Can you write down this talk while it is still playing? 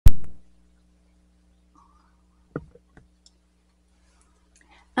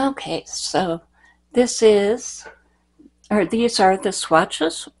Okay, so this is, or these are the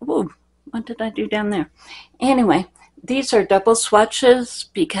swatches. Ooh, what did I do down there? Anyway, these are double swatches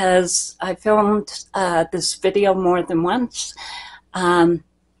because I filmed this video more than once. I'm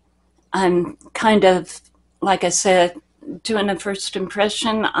kind of, like I said, doing a first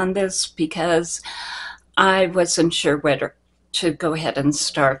impression on this because I wasn't sure where to go ahead and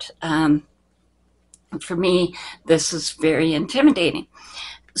start. For me, this is very intimidating.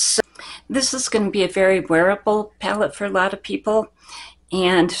 So this is going to be a very wearable palette for a lot of people.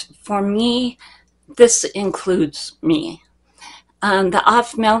 And for me, this includes me. The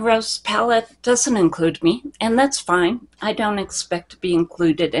Off Melrose palette doesn't include me, and that's fine. I don't expect to be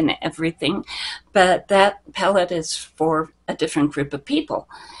included in everything, but that palette is for a different group of people.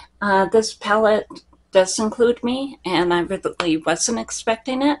 This palette does include me, and I really wasn't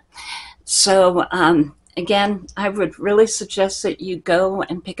expecting it. So again, I would really suggest that you go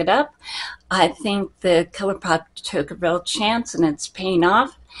and pick it up. I think the Colourpop took a real chance, and it's paying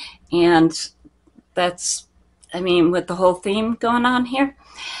off. And that's, I mean, with the whole theme going on here.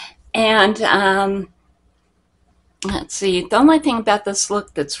 And let's see, the only thing about this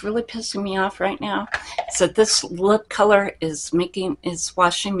look that's really pissing me off right now is that this lip color is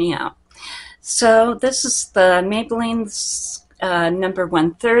washing me out. So this is the Maybelline's number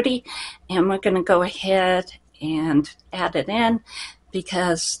 130, and we're going to go ahead and add it in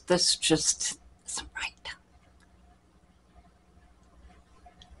because this just isn't right.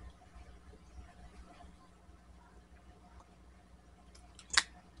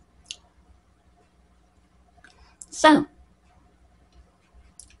 So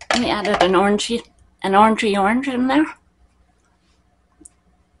we added an orangey orange in there.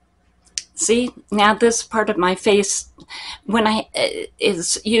 See, now this part of my face, when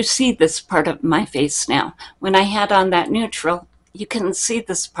you see this part of my face now. When I had on that neutral, you can see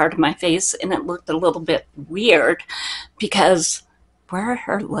this part of my face, and it looked a little bit weird because where are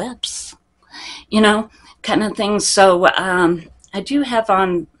her lips? You know, kind of thing. So I do have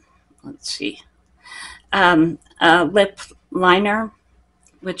on, let's see, a lip liner,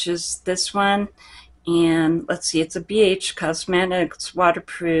 which is this one. And let's see, it's a BH Cosmetics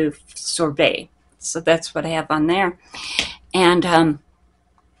Waterproof Sorbet. So that's what I have on there. And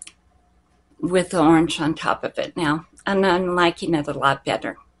with the orange on top of it now. And I'm liking it a lot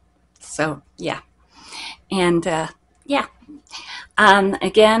better. So, yeah. And, yeah.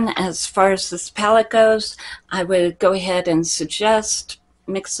 Again, as far as this palette goes, I would go ahead and suggest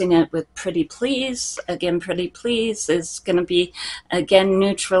mixing it with Pretty Please. Again, Pretty Please is going to be, again,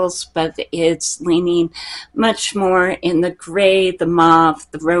 neutrals, but it's leaning much more in the gray, the mauve,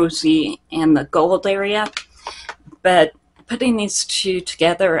 the rosy, and the gold area. But putting these two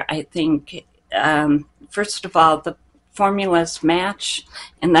together, I think, first of all, the formulas match,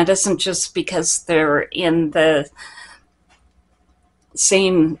 and that isn't just because they're in the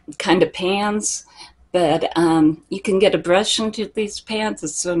same kind of pans, but you can get a brush into these pans.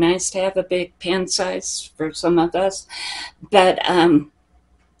 It's so nice to have a big pan size for some of us, but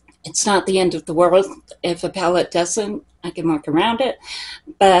it's not the end of the world if a palette doesn't. I can work around it,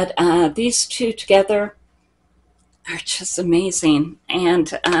 but these two together are just amazing.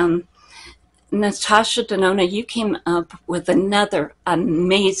 And Natasha Denona, you came up with another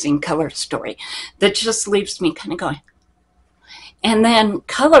amazing color story that just leaves me kind of going. And then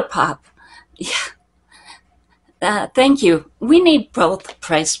Colourpop, yeah. Thank you. We need both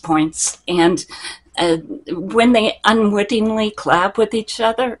price points, and when they unwittingly collab with each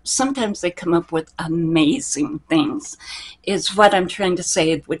other, sometimes they come up with amazing things, is what I'm trying to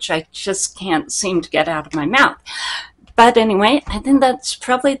say, which I just can't seem to get out of my mouth. But anyway, I think that's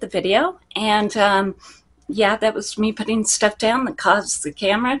probably the video, and yeah, that was me putting stuff down that caused the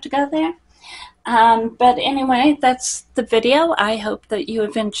camera to go there. But anyway, that's the video. I hope that you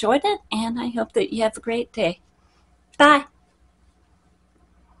have enjoyed it, and I hope that you have a great day. Bye.